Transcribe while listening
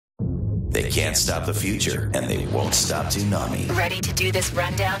They can't stop the future, and they won't stop Toonami. Ready to do this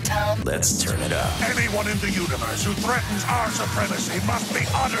rundown, Tom? Let's turn it up. Anyone in the universe who threatens our supremacy must be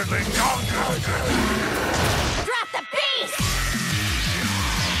utterly conquered. Drop the beast!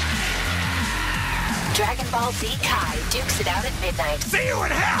 Dragon Ball Z Kai dukes it out at midnight. See you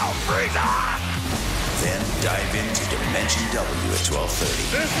in hell, Frieza! Then dive into Dimension W at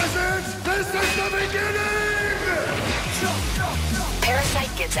 12:30. This is it! This is the beginning!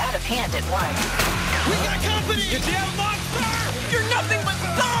 Parasite gets out of hand at 1. We got company! You damn monster! You're nothing but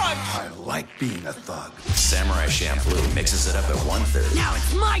thug! I like being a thug. Samurai Champloo mixes it up at 1:30. Now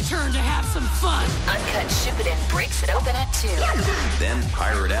it's my turn to have some fun. Uncut Shippuden breaks it open at 2. Then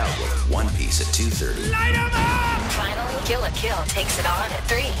Pirate Out with One Piece at 2:30. Light 'em up! Finally, Kill la Kill takes it on at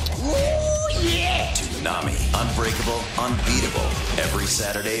 3. Ooh, yeah! Toonami, unbreakable, unbeatable. Every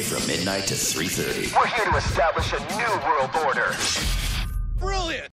Saturday from midnight to 3:30. We're here to establish a new world order.